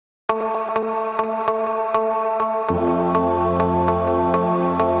Benefit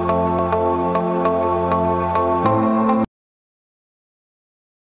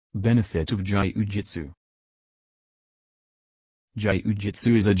of Jiu Jitsu. Jiu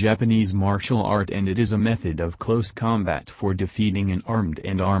Jitsu is a Japanese martial art, and it is a method of close combat for defeating an armed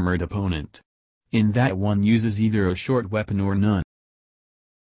and armored opponent. In that one uses either a short weapon or none.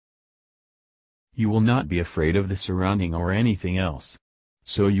 You will not be afraid of the surrounding or anything else.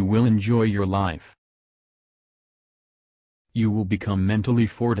 So you will enjoy your life. You will become mentally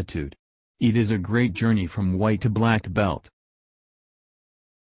fortitude. It is a great journey from white to black belt.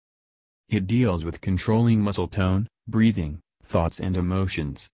 It deals with controlling muscle tone, breathing, thoughts and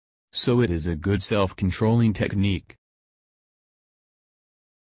emotions. So it is a good self-controlling technique.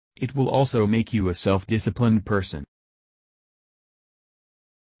 It will also make you a self-disciplined person.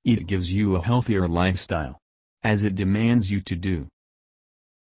 It gives you a healthier lifestyle, as it demands you to do.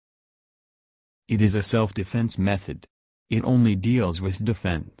 It is a self-defense method. It only deals with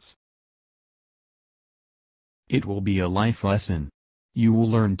defense. It will be a life lesson. You will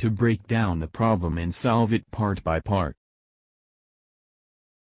learn to break down the problem and solve it part by part.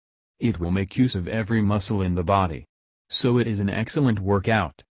 It will make use of every muscle in the body. So it is an excellent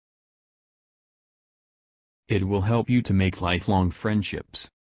workout. It will help you to make lifelong friendships.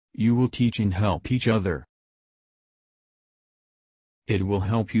 You will teach and help each other. It will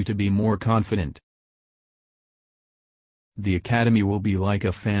help you to be more confident. The academy will be like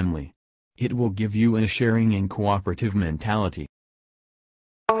a family. It will give you a sharing and cooperative mentality.